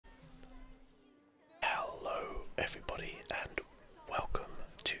everybody, and welcome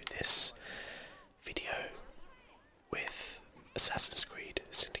to this video with Assassin's Creed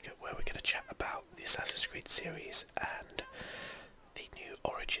Syndicate, where we're going to chat about the Assassin's Creed series and the new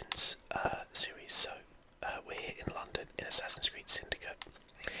Origins series. So we're here in London in Assassin's Creed Syndicate.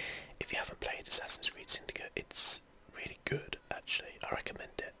 If you haven't played Assassin's Creed Syndicate, it's really good actually. I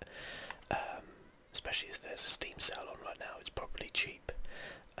recommend it, especially as there's a Steam sale on right now. It's probably cheap.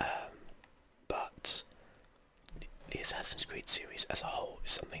 But the Assassin's Creed series as a whole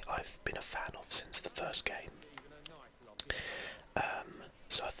is something I've been a fan of since the first game.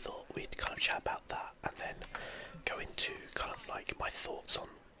 So I thought we'd kind of chat about that and then go into kind of like my thoughts on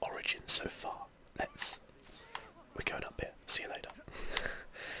Origins so far. We're going up here. See you later.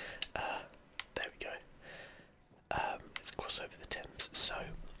 There we go. Let's cross over the Thames. So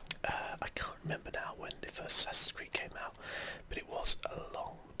I can't remember now when the first Assassin's Creed came out, but it was a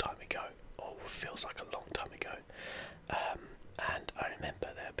long time ago, or feels like a long time ago. And I remember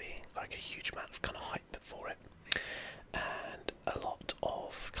there being like a huge amount of kind of hype for it, and a lot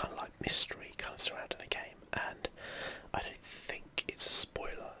of kind of like mystery kind of surrounding the game. And I don't think it's a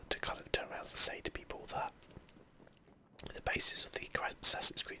spoiler to kind of turn around and say to people that the basis of the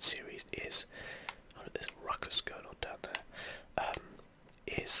Assassin's Creed series is, oh, there's a ruckus going on down there,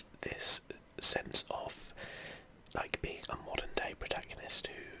 is this sense of like being a modern day protagonist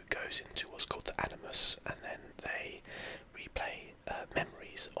who goes into what's called the Animus, and then they replay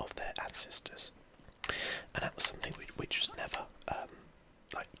memories of their ancestors. And that was something which was never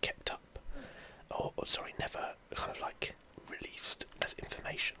like kept up, or sorry, never kind of like released as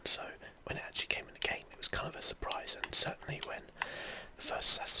information. So when it actually came in the game, it was kind of a surprise. And certainly when the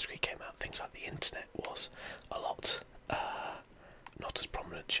first Assassin's Creed came out, things like the internet was a lot not as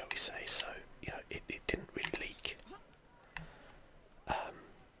prominent, shall we say. So you know, it didn't really leak.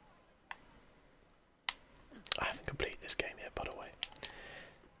 I haven't completed this game yet, by the way,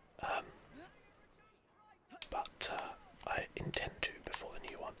 but I intend to before the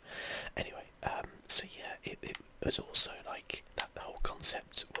new one. Anyway, so yeah, it was also like that. The whole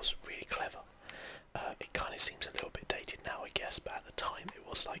concept was really clever. It kind of seems a little bit dated now, I guess, but at the time it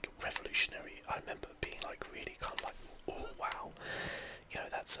was like revolutionary. I remember being like really kind of like, oh wow, you know,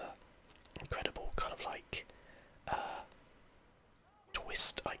 that's a incredible kind of like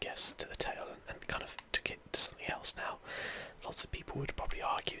twist, I guess, to the tale, and kind of took it to something else. Now, lots of people would probably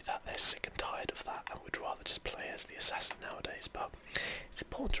argue that they're sick and tired of that and would rather just play as the assassin nowadays, but it's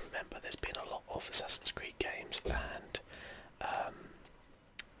important to remember there's been a lot of Assassin's Creed games, and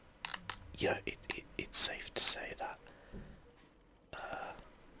you know, it's safe to say that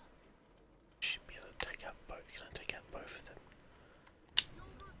should be able to take out both. Can I take out both of them?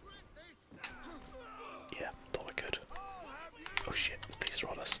 Yeah, thought I could. Oh shit, please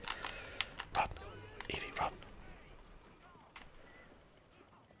roll us. Run, Evie, run.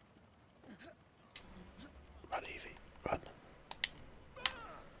 Run, Evie, run.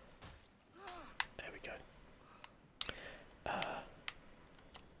 There we go.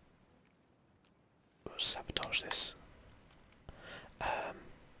 We'll sabotage this.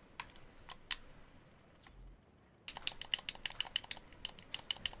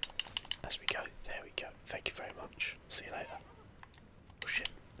 As we go, there we go. Thank you very much. See you later. Oh shit,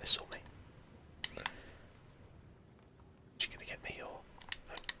 they saw me. Is she gonna get me, or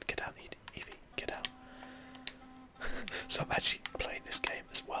no, get out, Evie, get out. So I'm actually playing this game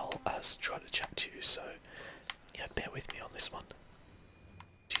as well as trying to chat to you, so yeah, bear with me on this one.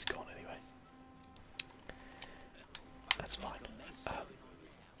 She's gone anyway. That's fine.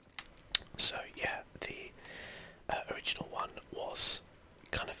 So yeah, the original one was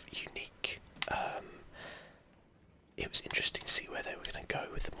kind of unique. It was interesting to see where they were going to go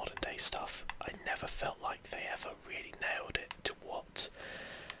with the modern day stuff. I never felt like they ever really nailed it to what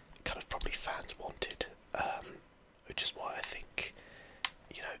kind of probably fans wanted, which is why I think,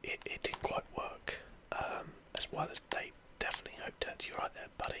 you know, it didn't quite work as well as they definitely hoped at. You're right there,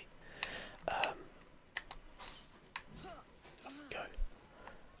 buddy. Off we go.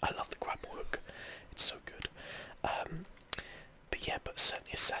 I love the grapple hook, it's so good. But yeah, but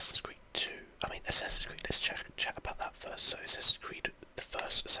certainly Assassin's Creed 2, I mean Assassin's Creed, let's chat about that first. So Assassin's Creed, the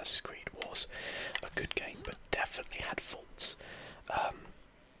first Assassin's Creed was a good game, but definitely had faults.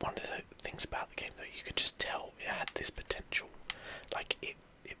 One of the things about the game though, you could just tell it had this potential. Like it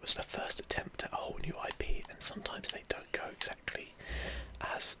was the first attempt at a whole new IP, and sometimes they don't go exactly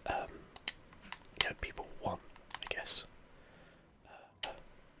as you know, people want, I guess. How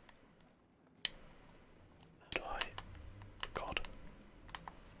do I? God.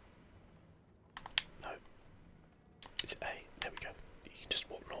 No. It's A. There we go. You can just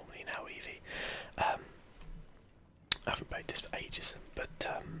walk normally now, Evie.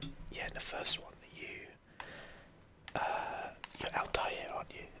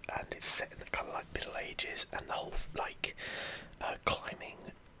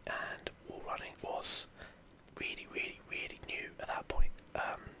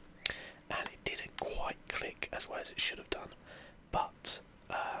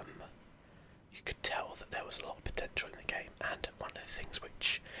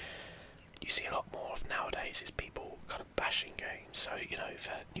 faces people kind of bashing games. So you know, if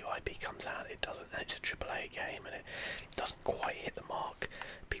a new IP comes out, it doesn't, and it's a AAA game, and it doesn't quite hit the mark,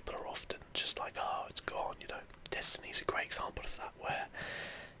 people are often just like, oh, it's gone. You know, Destiny's a great example of that, where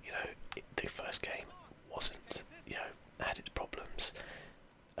you know the first game wasn't, you know, had its problems.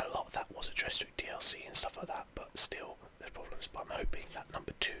 A lot of that was addressed through DLC and stuff like that, but still there's problems. But I'm hoping that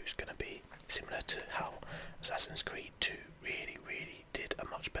number 2 is going to be similar to how Assassin's Creed 2 really did a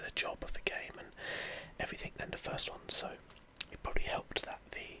much better job of the game and everything than the first one. So it probably helped that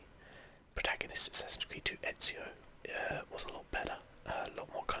the protagonist of Assassin's Creed 2, Ezio, was a lot better, a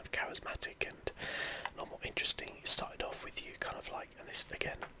lot more kind of charismatic and a lot more interesting. It started off with you kind of like, and this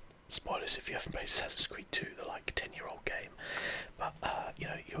again, spoilers if you haven't played Assassin's Creed 2, the like 10-year-old game, but you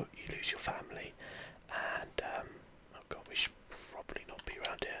know, you lose your family, and oh god, we should probably not be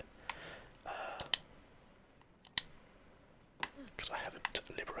around here, because I haven't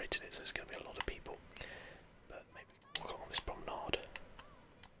liberated it, so there's going to be a lot of people, but maybe walk along this promenade.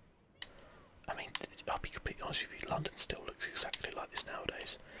 I mean, I'll be completely honest with you, London still looks exactly like this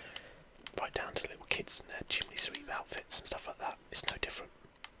nowadays, right down to little kids in their chimney sweep outfits and stuff like that. It's no different.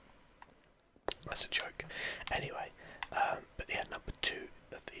 That's a joke. Anyway, but yeah, number 2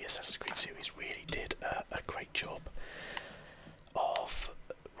 of the Assassin's Creed series really did a great job of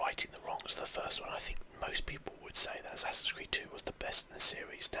righting the wrongs of the first one. I think most people would say that Assassin's Creed 2 was the best in the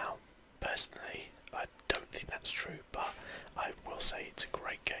series. Now, personally, I don't think that's true, but I will say it's a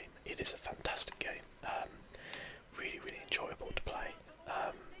great game. It is a fantastic game. Really enjoyable to play.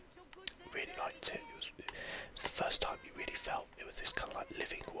 Really liked it. It was the first time you really felt it was this kind of like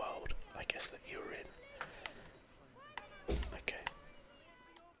living world, I guess, that you were in. Okay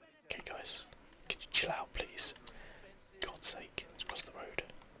guys, can you chill out please? God's sake, let's cross the road.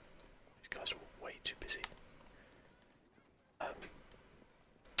 These guys are way too busy.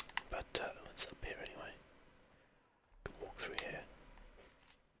 But what's up here anyway? Can walk through here.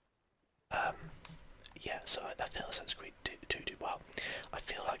 Yeah, so I feel Assassin's Creed 2 did well. I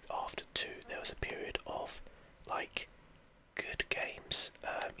feel like after 2 there was a period of like good games.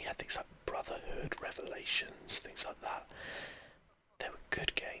 You had things like Brotherhood, Revelations, things like that. They were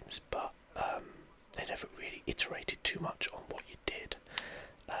good games, but they never really iterated too much on what you did.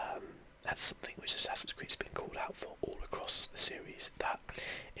 That's something which Assassin's Creed's been called out for all across the series, that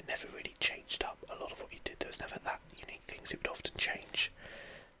it never really changed up a lot of what you did. There was never that unique things. It would often change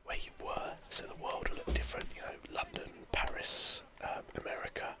where you were, so the world would look different, you know, London, Paris,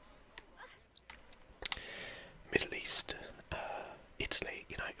 America, Middle East, Italy,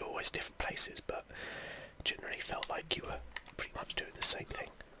 you know, always different places, but generally felt like you were pretty much doing the same thing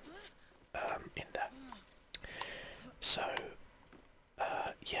in there. So,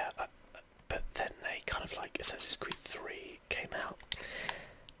 yeah, but then they kind of like Assassin's Creed 3 came out,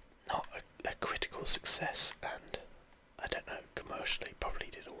 not a critical success, and I don't know, commercially probably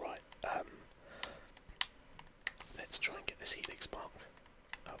did alright. Let's try and get this helix mark.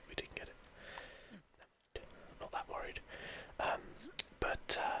 Oh, we didn't get it. Not that worried.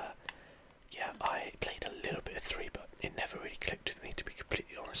 But yeah, I played a little bit of 3, but it never really clicked with me, to be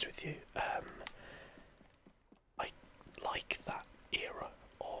completely honest with you. I like that era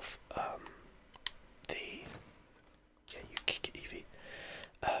of yeah, you kick it, Evie.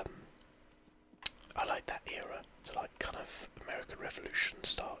 I like that era, the like kind of American Revolution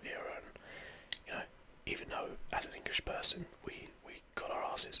style era, and you know, even though as an English person we got our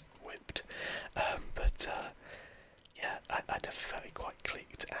asses whipped, but yeah, I never felt it quite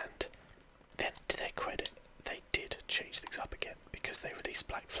clicked. And then to their credit, they did change things up again, because they released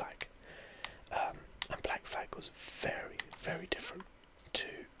Black Flag, and Black Flag was very different to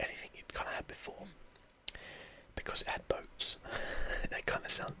anything you'd kind of had before, because it had boats. That kind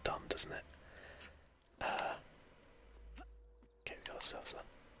of sounds dumb, doesn't it? Okay, we got ourselves a...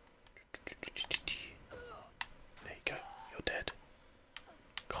 There you go, you're dead.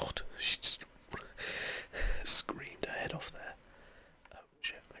 God, she just screamed her head off there. Oh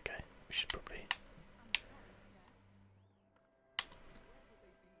shit, okay, we should probably...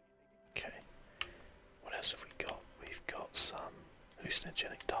 Okay, what else have we got? We've got some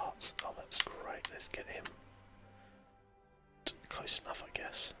hallucinogenic darts. Oh, that's great, let's get him close enough, I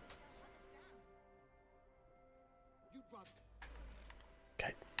guess.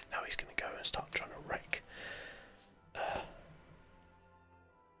 Okay, now he's going to go and start trying to wreck.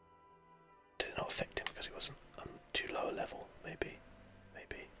 Did it not affect him because he wasn't too low a level? Maybe.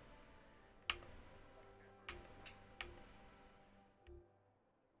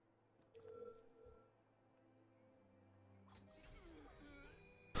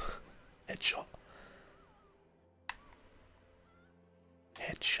 Headshot.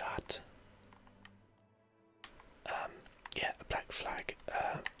 Headshot. Flag,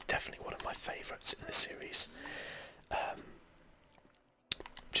 definitely one of my favourites in the series.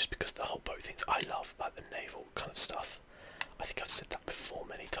 Just because the whole boat things, I love like the naval kind of stuff. I think I've said that before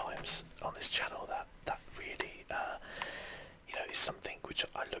many times on this channel, that really you know, is something which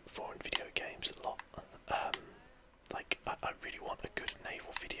I look for in video games a lot. Like I really want a good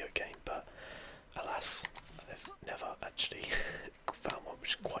naval video game, but alas, I've never actually found one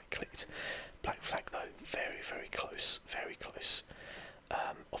which quite clicked. Black Flag though, very, very close, very close.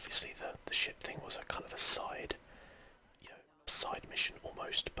 Obviously the ship thing was a kind of a side, you know, side mission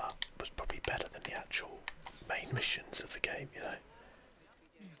almost, but was probably better than the actual main missions of the game, you know.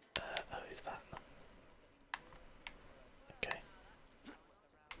 Oh, who's that? Okay.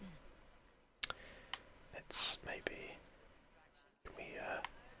 Let's maybe, can we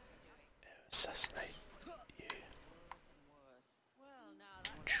assassinate you?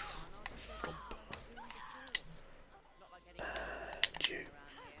 Flop. And you.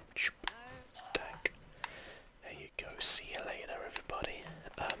 Dank. There you go. See you later, everybody.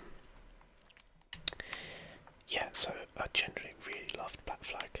 Yeah, so I generally really loved Black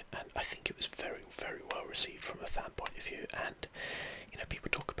Flag, and I think it was very, very well received from a fan point of view. And you know, people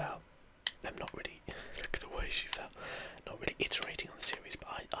talk about them not really look at the way she felt, not really iterating on the series, but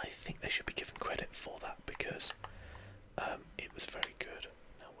I think they should be given credit for that because it was very good.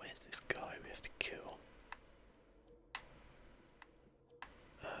 Now, where's this guy we have to kill?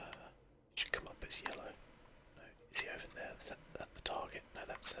 He should come up as yellow. No, is he over there? Is that the target? No,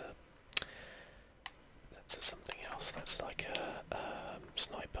 that's a something else. That's like a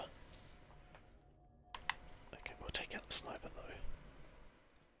sniper. Okay, we'll take out the sniper though.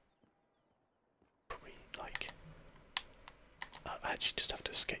 Probably like I actually just have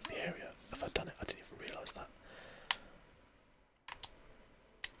to escape the area. Have I done it? I didn't even realise that.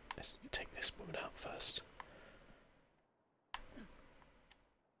 Let's take this woman out first.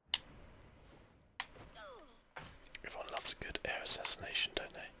 Everyone loves a good air assassination,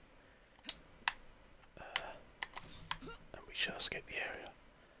 don't they? And we shall escape the area.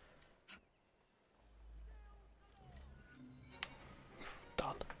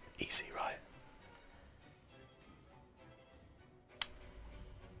 Done. Easy, right?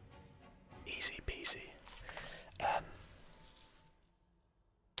 Easy peasy.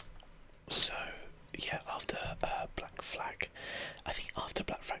 So yeah, after Black Flag, I think after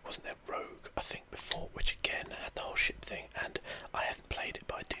Black Flag wasn't there Rogue, I think before, which again had the whole ship thing, and I haven't played it,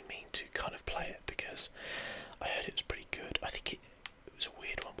 but I do mean to kind of play it because I heard it was pretty good. I think it was a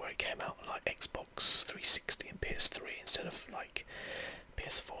weird one where it came out on like Xbox 360 and PS3 instead of like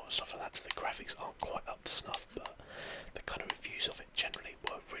PS4 and stuff like that, so the graphics aren't quite up to snuff, but the kind of reviews of it generally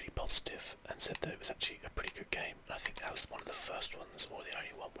were really positive and said that it was actually a pretty good game. And I think that was one of the first ones, or the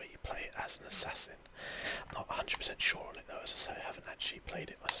only one, where you play it as an assassin. I'm not 100% sure on it though, as I say, I haven't actually played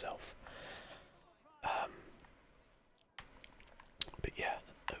it myself. But yeah,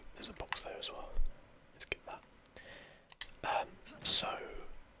 oh, there's a box there as well. Let's get that. So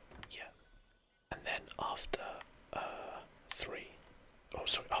yeah, and then after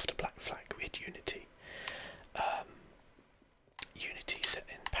after Black Flag we had Unity. Unity set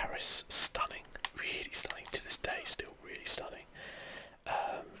in Paris, stunning, really stunning to this day, still really stunning.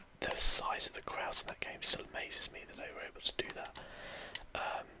 The size of the crowds in that game still amazes me that they were able to do that.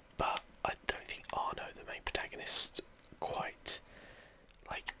 But I don't think Arno, the main protagonist, quite,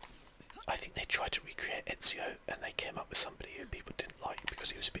 like, I think they tried to recreate Ezio and they came up with somebody who people didn't like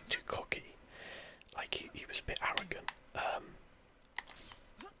because he was a bit too cocky. Like, he was a bit arrogant.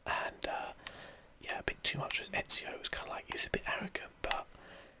 Yeah, a bit too much with Ezio. It was kind of like he was a bit arrogant, but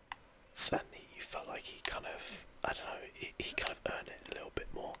certainly you felt like he kind of, I don't know, he kind of earned it a little bit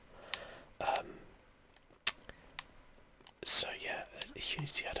more. So yeah,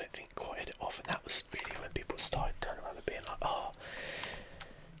 Unity I don't think quite hit it off, and that was really when people started turning around and being like, oh,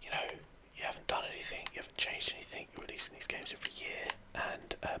 you know, you haven't done anything, you haven't changed anything, you're releasing these games every year,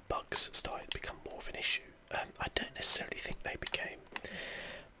 and bugs started to become more of an issue. I don't necessarily think they became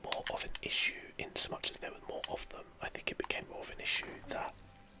more of an issue in so much as there were more of them. I think it became more of an issue that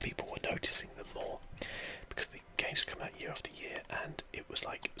people were noticing them more because the games come out year after year, and it was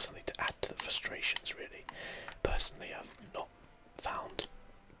like something to add to the frustrations, really. Personally, I've not found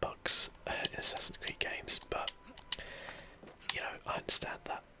bugs in Assassin's Creed games, but you know, I understand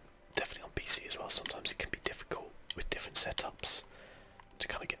that. Definitely on PC as well, sometimes it can be difficult with different setups to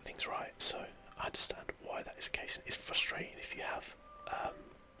kind of get things right, so I understand why that is the case. It's frustrating if you have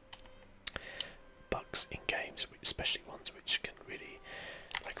bugs in games, especially ones which can really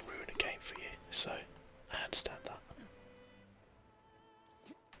like ruin a game for you, so I understand that.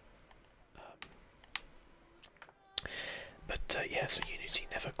 But yeah, so Unity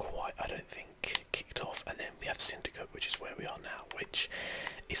never quite, I don't think, kicked off, and then we have Syndicate, which is where we are now, which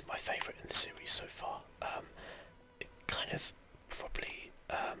is my favourite in the series so far. It kind of probably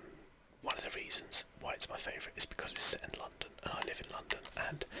one of the reasons why it's my favourite is because it's set in London, and I live in London,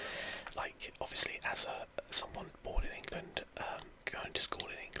 and like obviously as someone born in England, going to school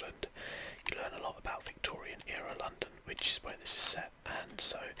in England, you learn a lot about Victorian era London, which is where this is set, and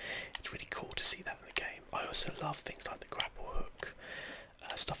so it's really cool to see that in the game. I also love things like the grapple hook,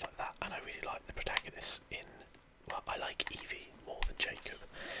 stuff like that, and I really like the protagonist in, well, I like Evie more than Jacob.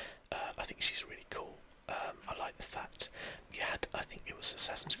 I think she's really cool. I like the fact you had, I think it was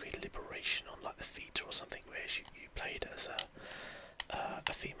Assassin's Creed Liberation on like the Vita or something, where you played as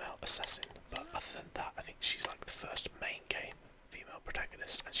a female assassin, but other than that I think she's like the first main game female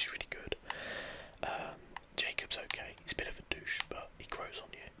protagonist, and she's really good. Jacob's okay, he's a bit of a douche, but he grows on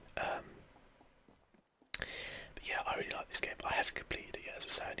you. But yeah, I really like this game. I haven't completed it yet, as I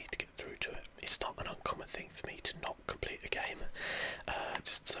say, I need to get through to it. It's not an uncommon thing for me to not complete a game.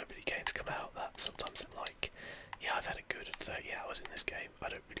 Just so many games come out that sometimes I'm like, yeah, I've had a good 30 hours in this game, I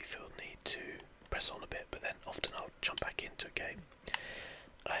don't really feel the need to press on a bit, but then often I'll jump back into a game.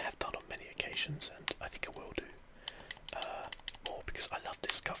 I have done on many occasions, and I think I will do more, because I love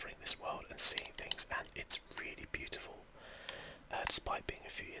discovering this world and seeing things, and it's really beautiful, despite being a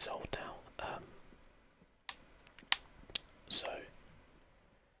few years old now. So, I'm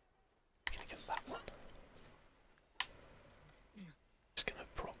gonna get that one. It's gonna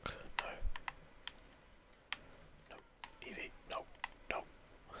proc. No. No. Evie. No. No.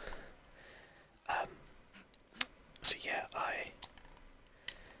 So yeah, I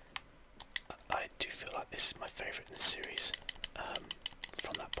do feel like this is my favourite in the series,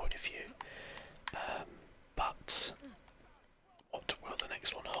 from that point of view. But what will the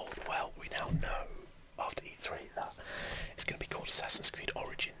next one hold? Well, we now know after E3 that it's going to be called Assassin's Creed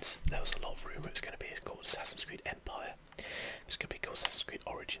Origins. There was a lot of rumour it's going to be called Assassin's Creed Empire. It's going to be called Assassin's Creed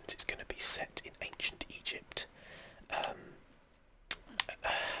Origins. It's going to be set in ancient Egypt.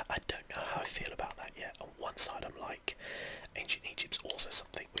 I don't know how I feel about that yet. On one side I'm like, ancient Egypt's also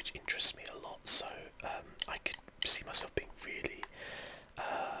something which interests me a lot, so I could see myself being really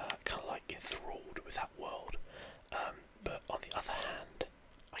kind of like enthralled with that world. But on the other hand,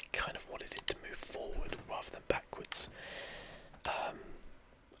 I kind of wanted it to move forward rather than backwards.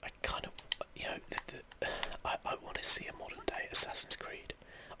 I kind of, you know, I want to see a modern day Assassin's Creed.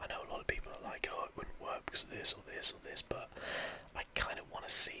 I know a lot of people are like, oh, it wouldn't work because of this or this or this, but I kind of want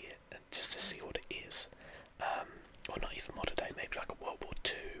to see it, and just to see what it is. Or not even modern day, maybe like a World War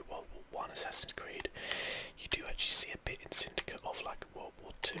II, World War I Assassin's Creed. You do actually see a bit in Syndicate of like World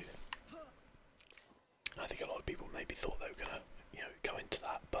War II. I think a lot of people maybe thought they were gonna, you know, go into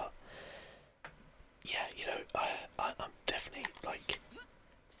that, but yeah, you know, I'm definitely like,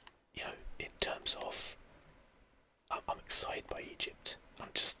 you know, in terms of, I'm excited by Egypt. I'm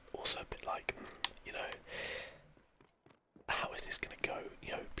just also a bit like, you know, how is this gonna go?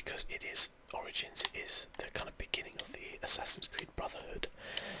 You know, because it is Origins, it is the kind of beginning of the Assassin's Creed Brotherhood,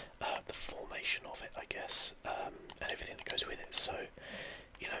 the formation of it, I guess, and everything that goes with it. So,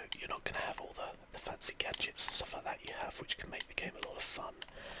 you know, you're not going to have all the fancy gadgets and stuff like that you have, which can make the game a lot of fun.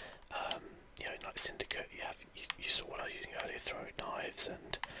 You know, in like Syndicate, you saw what I was using earlier, throwing knives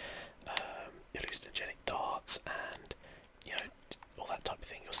and hallucinogenic darts, and you know, all that type of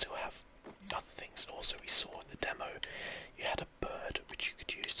thing. You'll still have other things. Also, we saw in the demo, you had a bird which you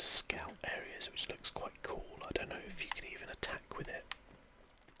could use to scout areas, which looks quite cool. I don't know if you can even attack with it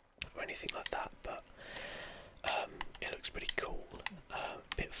or anything like that, but it looks pretty cool.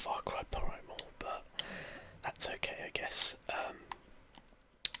 A bit Far Cry Primal, but that's okay, I guess.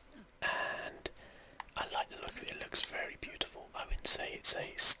 And I like the look of it. It looks very beautiful. I wouldn't say it's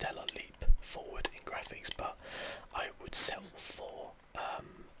a stellar leap forward in graphics, but I would settle for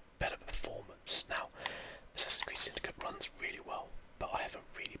better performance. Now, Assassin's Creed Syndicate runs really well, but I have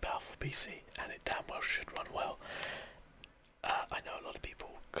a really powerful PC, and it damn well should run well. I know a lot of people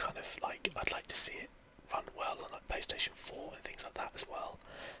kind of like, I'd like to see it run well on like PlayStation 4 and things like that as well,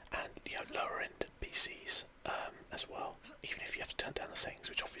 and you know, lower end PCs as well, even if you have to turn down the settings,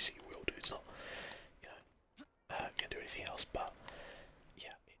 which obviously you will do. It's not, you know, can do anything else, but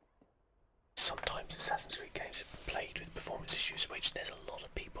yeah, sometimes Assassin's Creed games have played with performance issues, which there's a lot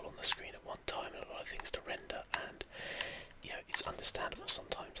of people on the screen at one time and a lot of things to render, and you know, it's understandable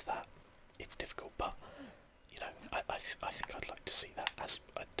sometimes that it's difficult, but you know, I think I'd like to see that, as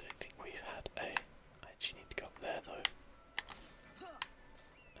I don't think we've had a, I actually need to go up there though,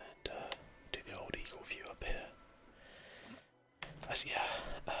 and do the old eagle view up here. As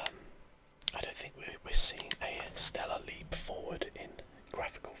yeah, I don't think we're seeing a stellar leap forward in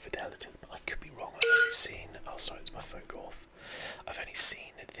graphical fidelity, but I could be wrong. I've only seen, oh sorry, it's my phone go off. I've only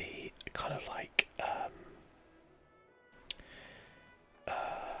seen the kind of like,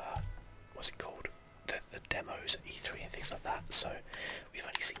 what's it called? The demos at E3 and things like that, so we've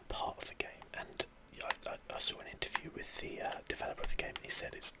only seen part of the game, and I saw an interview with the developer of the game, and he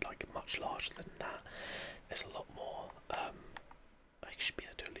said it's like much larger than that. There's a lot more. I should be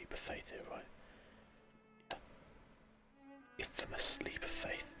able to do a leap of faith here, right? Yeah. Infamous leap of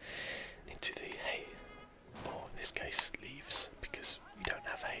faith into the hay, or in this case, leaves, because we don't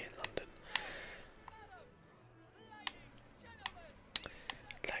have hay in London.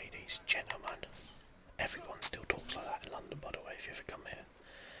 Ladies, gentlemen, everyone still talks like that in London, by the way, if you ever come here.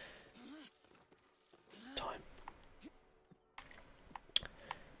 Time.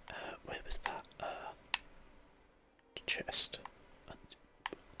 Where was that? Chest.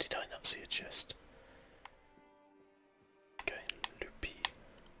 Did I not see a chest? Going loopy.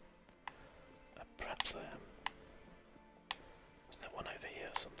 Perhaps I am. Isn't there one over here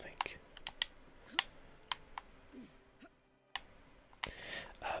or something?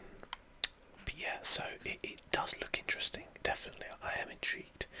 But yeah, so it does look interesting, definitely. I am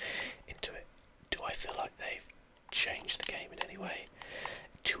intrigued into it. Do I feel like they've changed the game in any way?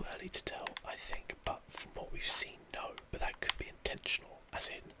 Too early to tell, I think, but from what we've seen, no. But that could be intentional, as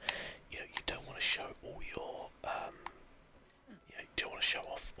in, you know, you don't want to show all your, you don't want to show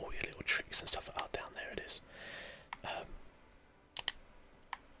off all your little tricks and stuff. Oh, down there it is.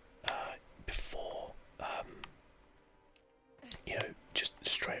 Before, you know, just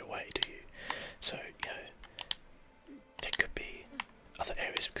straight away, do you? So, you know, there could be other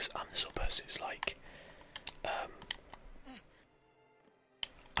areas, because I'm the sort of person who's like, I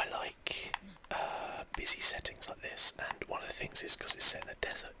like busy settings like this, and one of the things is, because it's set in a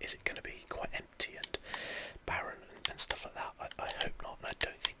desert, is it going to be quite empty and barren and stuff like that? I hope not, and I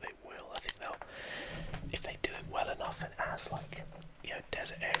don't think they will. I think they'll, if they do it well enough and it has, like, you know,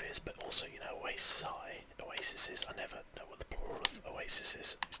 desert areas, but also, you know, oases. I never know what the plural of oasis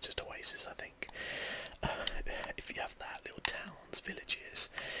is. It's just oasis, I think. If you have that, little towns, villages,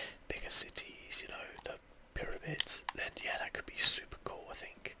 bigger cities, you know, the pyramids, then yeah, that could be super cool, I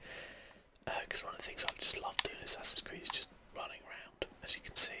think. Because one of the things I just love doing in Assassin's Creed is just running around, as you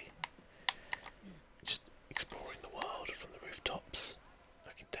can see. Just exploring the world from the rooftops,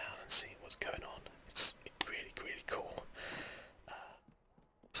 looking down and seeing what's going on. It's really, really cool.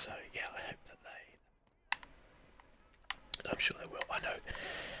 So yeah, I hope that I'm sure they will. I know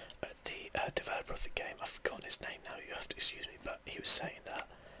the developer of the game, I've forgotten his name now, you have to excuse me, but he was saying that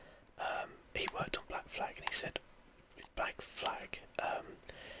he worked on Black Flag, and he said with Black Flag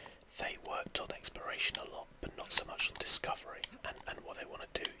they worked on exploration a lot, but not so much on discovery, and what they want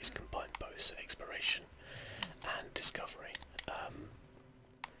to do is combine both, so exploration and discovery.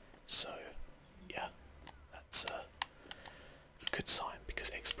 So yeah, that's a good sign,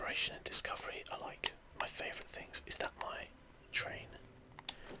 because exploration and discovery are like my favourite things. Is that my train?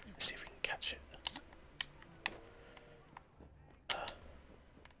 Let's see if we can catch it.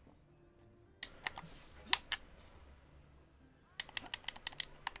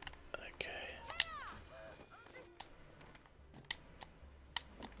 Okay.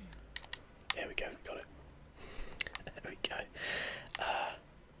 There we go, got it. There we go.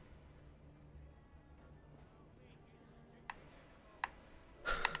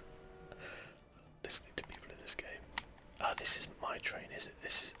 Listening to people in this game. This isn't my train, is it?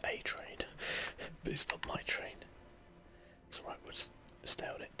 This is a train. But it's not my train. It's alright, we'll just stay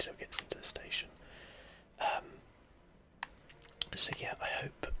on it till it gets into the station. So yeah, I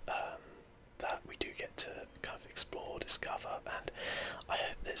hope that we do get to kind of explore, discover, and I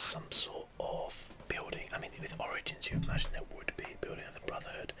hope there's some sort of building. I mean, with Origins, you imagine there would be building of the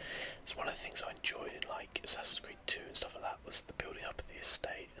Brotherhood. It's one of the things I enjoyed in like Assassin's Creed 2 and stuff like that, was the building up of the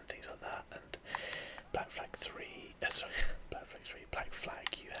estate and things like that. And Black Flag 3, Black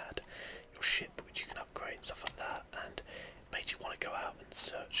Flag, you had your ship which you can upgrade and stuff like that, and it made you want to go out and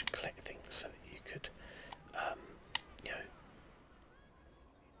search and collect things so that you could, you know,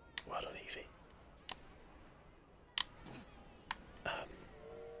 well done, Evie.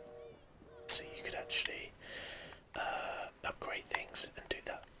 So you could actually upgrade things and do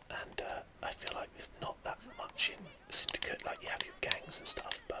that, and I feel like there's not that much in Syndicate. Like, you have your gangs and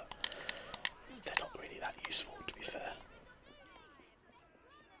stuff, but they're not really that useful, to be fair.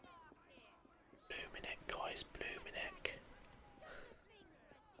 Blooming heck, guys, blooming heck.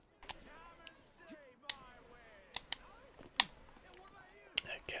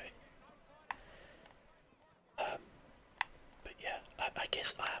 Okay. But yeah, I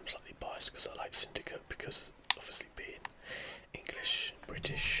guess I am slightly biased because I like Syndicate, because obviously being English,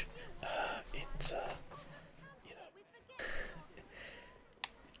 British, it's you know,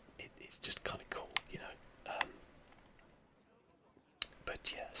 it's just kind of cool, you know.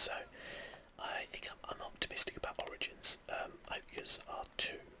 But yeah, so I think I'm optimistic about Origins. I hope you guys are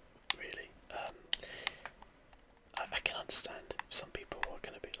too, really. I can understand some people are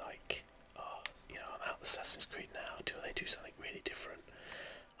going to be like, oh, you know, I'm out of Assassin's Creed now until they do something really different.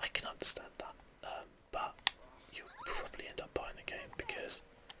 I can understand that, but you'll probably end up buying the game because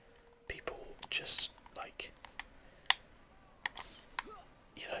people just like,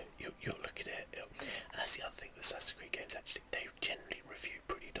 you know, you'll look at it, and that's the other thing with Assassin's Creed games, actually, they generally review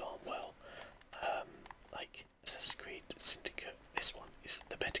pretty darn well. Like Assassin's Creed Syndicate, this one is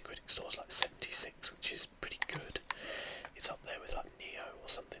the Metacritic score is like 76, which is pretty good. It's up there with like Neo or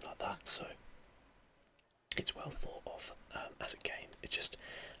something like that, so it's well thought of as a game. It's just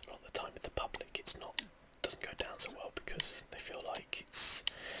a lot of the time with the public, it's not, doesn't go down so well because they feel like it's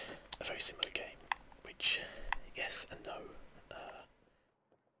a very similar game, which yes and no.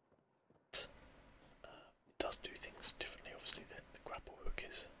 It does do things differently. Obviously, the grapple hook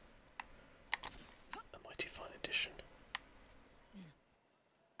is a mighty fine addition,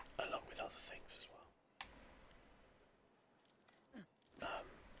 along with other things as well.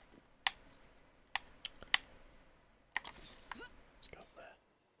 Let's go up there.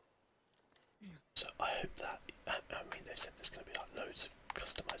 So I hope that, I mean, they've said there's going to be like loads of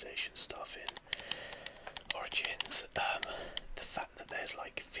customization stuff in Origins. The fact that there's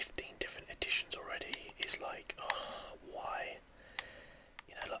like 15 different editions already is like, oh, why?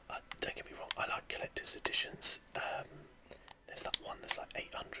 You know, like, don't get me wrong, I like collector's editions. There's that one that's like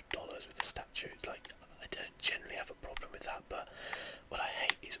 $800 with the statue. Like, I don't generally have a problem with that, but what I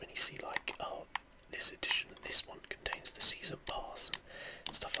hate is when you see like, oh, this edition, this one contains the season pass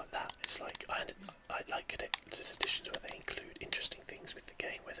and stuff like that. It's like, I like collector's editions where they include interesting things with the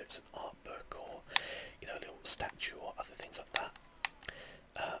game, whether it's an art book or, you know, a little statue or other things like that.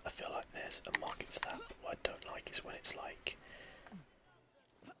 I feel like there's a market for that, but what I don't like is when it's like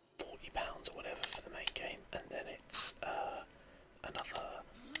 £40 or whatever for the main game, and then it's another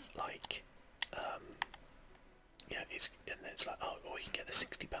like yeah, and then it's like, oh, or you can get the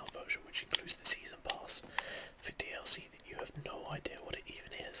 £60 version, which includes the season pass for DLC that you have no idea what it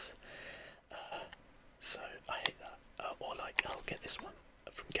even is. So I hate that. Or like, I'll get this one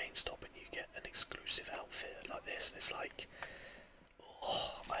from GameStop and you get an exclusive outfit like this, and it's like,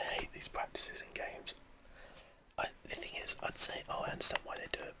 oh, I hate these practices in games. The thing is, I'd say, oh, I understand why they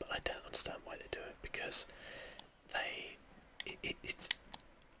do it, but I don't understand why they do it, because it's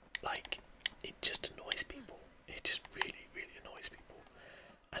like, it just annoys people. It just really, really annoys people.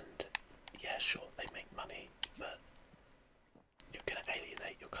 And yeah, sure, they make money, but you're going to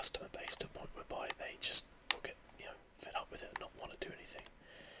alienate your customer base to a point whereby they just will get, you know, fed up with it and not want to do anything.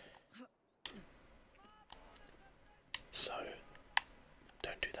 So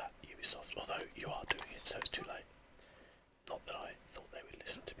don't do that, Ubisoft, although you are doing it, so it's too late. Not that I thought they would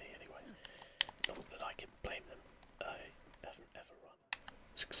listen to me anyway. Not that I can blame them. I haven't ever run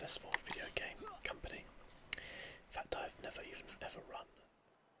a successful video game company. In fact, I've never even ever run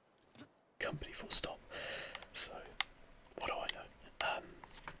a company full stop. So, what do I know?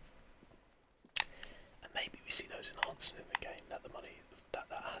 And maybe we see those enhancements in the game that the money that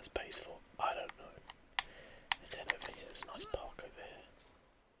has pays for. I don't know. Let's head over here. There's a nice park over here.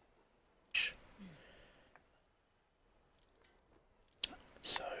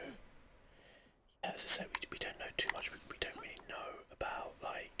 So, yeah, as I said, we don't know too much. We don't really know about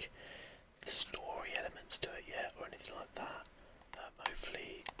like the story elements to it yet or anything like that.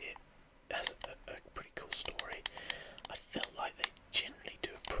 Hopefully, it has a pretty cool story. I felt like they generally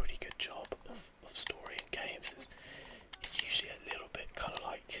do a pretty good job of story in games. It's usually a little bit kind of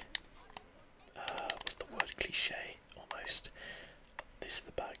like, what's the word, cliche almost. This is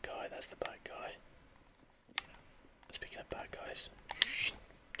the bad guy, that's the bad guy. Speaking of bad guys.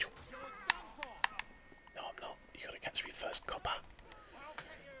 No, I'm not. You gotta catch me first, copper.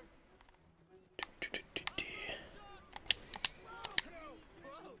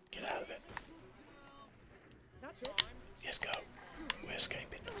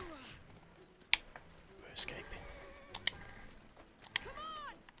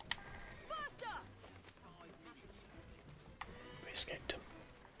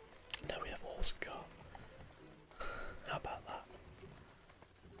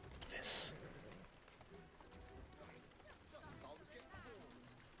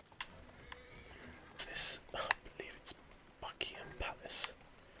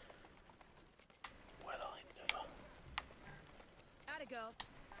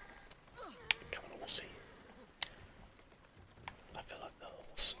 Come on, horsey. I feel like the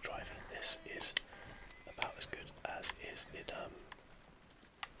horse driving this is about as good as is in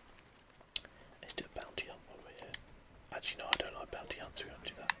let's do a bounty hunt while we're here. Actually no, I don't like bounty hunts, we won't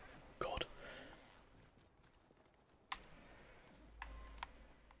do that. God.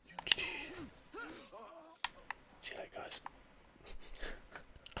 See you later guys.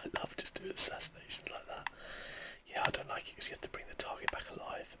 I love just doing assassinations like that. Yeah, I don't like it because you have to bring the target back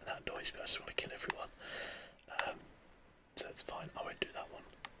alive and that annoys me, I just want to kill everyone. So it's fine, I won't do that one.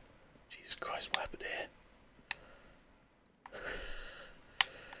 Jesus Christ, what happened here?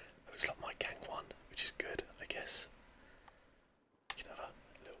 It looks like my gang won, which is good, I guess. We can have a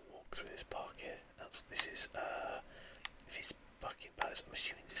little walk through this park here. This is, if it's Buckingham Palace, I'm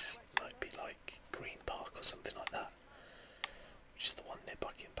assuming this might be like Green Park or something like that. Which is the one near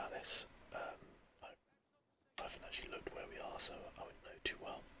Buckingham Palace. I haven't actually looked where we are, so I wouldn't know too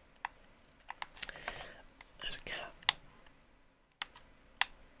well. There's a cat.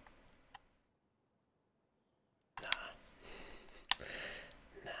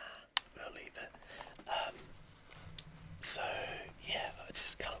 We'll leave it. So yeah, I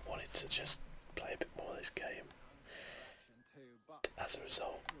just kind of wanted to just play a bit more of this game. As a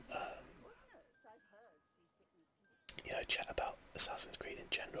result, you know, chat about Assassin's Creed in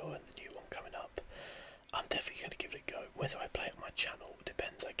general and the new one coming up. I'm definitely going to give it a go. Whether I play it on my channel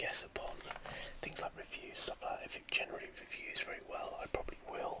depends, I guess, upon things like reviews, stuff like that. If it generally reviews very well, I probably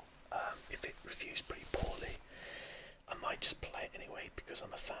will. If it reviews pretty poorly, I might just play it anyway because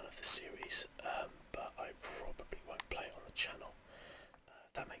I'm a fan of the series, but I probably won't play it on the channel.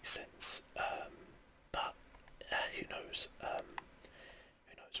 That makes sense. But who knows?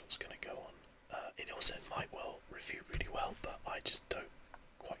 Who knows what's going to go on? It also might well review really well, but I just don't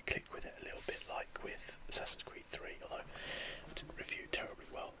quite click with it a little bit like with Assassin's Creed 3, although it didn't review terribly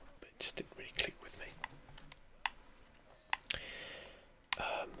well, but it just didn't really click with me.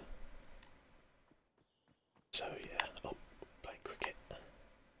 So yeah, oh, playing cricket.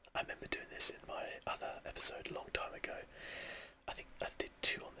 I remember doing this in my other episode a long time ago. I think I did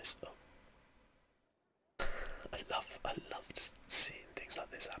 2 on this. Oh. I love just seeing things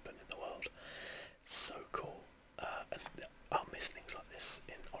like this happen in the world. It's so cool. And I'll miss things like this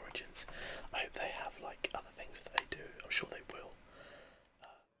in Origins. I hope they have like other things that they do. I'm sure they will.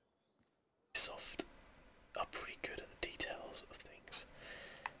 Ubisoft are pretty good at the details of things.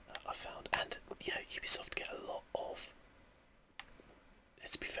 I found, and yeah, Ubisoft get a lot of.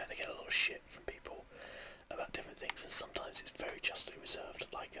 Let's be fair, they get a lot of shit from people about different things, and sometimes it's very justly reserved.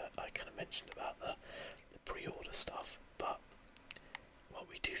 Like I kind of mentioned about the pre-order stuff, but what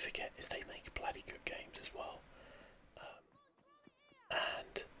we do forget is they make bloody good games as well.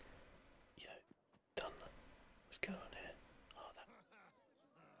 And you know, done. What's going on here? Oh,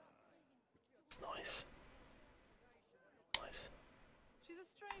 that's nice. Nice. She's a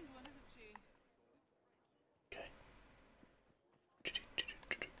strange one, isn't she? Okay.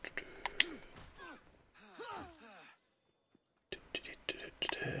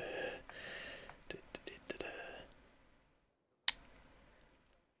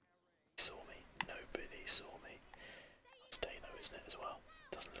 Saw me. Nobody saw me. That's Dano, isn't it, as well?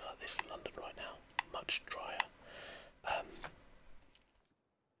 Doesn't look like this in London right now. Much drier.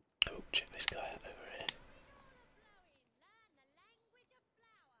 Oh, check this guy out over here.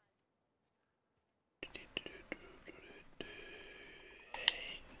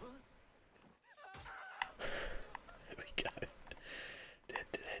 There we go.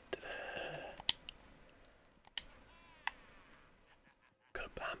 Got a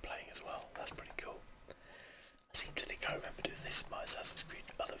band playing as well. That's pretty cool. I seem to think I remember doing this in my Assassin's Creed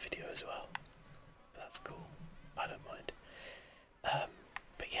other video as well. But that's cool. I don't mind.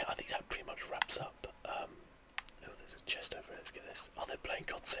 But yeah, I think that pretty much wraps up. Oh, there's a chest over here. Let's get this. Oh, they're playing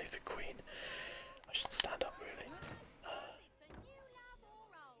God Save the Queen. I should stand up, really.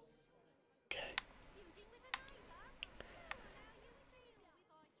 Okay.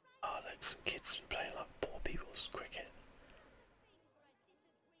 Oh, look, some kids playing like poor people's cricket.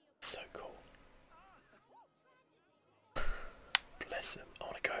 So cool. Bless them. I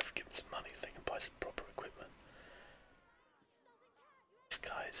want to go over and give them some money so they can buy some proper equipment. This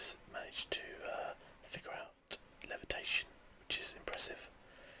guy's managed to figure out levitation, which is impressive.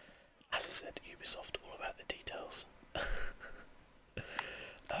 As I said, Ubisoft, all about the details.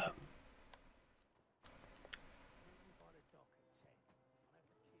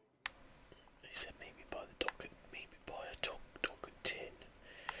 He said maybe buy the dock, maybe buy a dock at 10.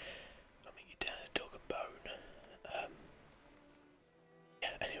 I mean, you're down a dog and bone.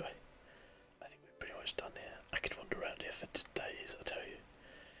 Yeah, anyway, I think we're pretty much done here. I could wander around here for days, I tell you.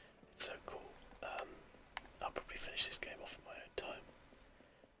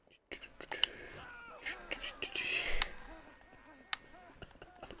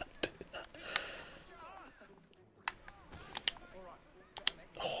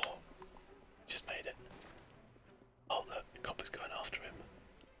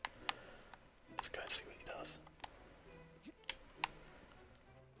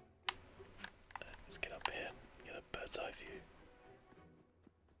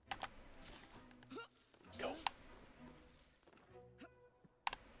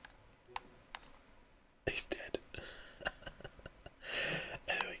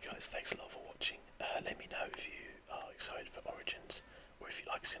 guys, thanks a lot for watching. Let me know if you are excited for Origins, or if you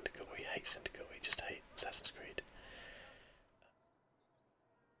like Syndicate, or you hate Syndicate, or you just hate Assassin's Creed.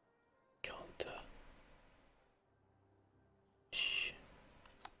 Can't, shh.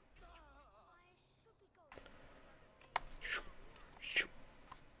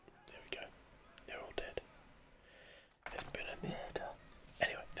 There we go. They're all dead. There's been a murder.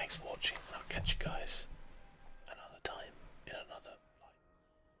 Anyway, thanks for watching, and I'll catch you guys another time in another,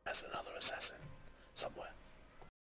 as another assassin somewhere.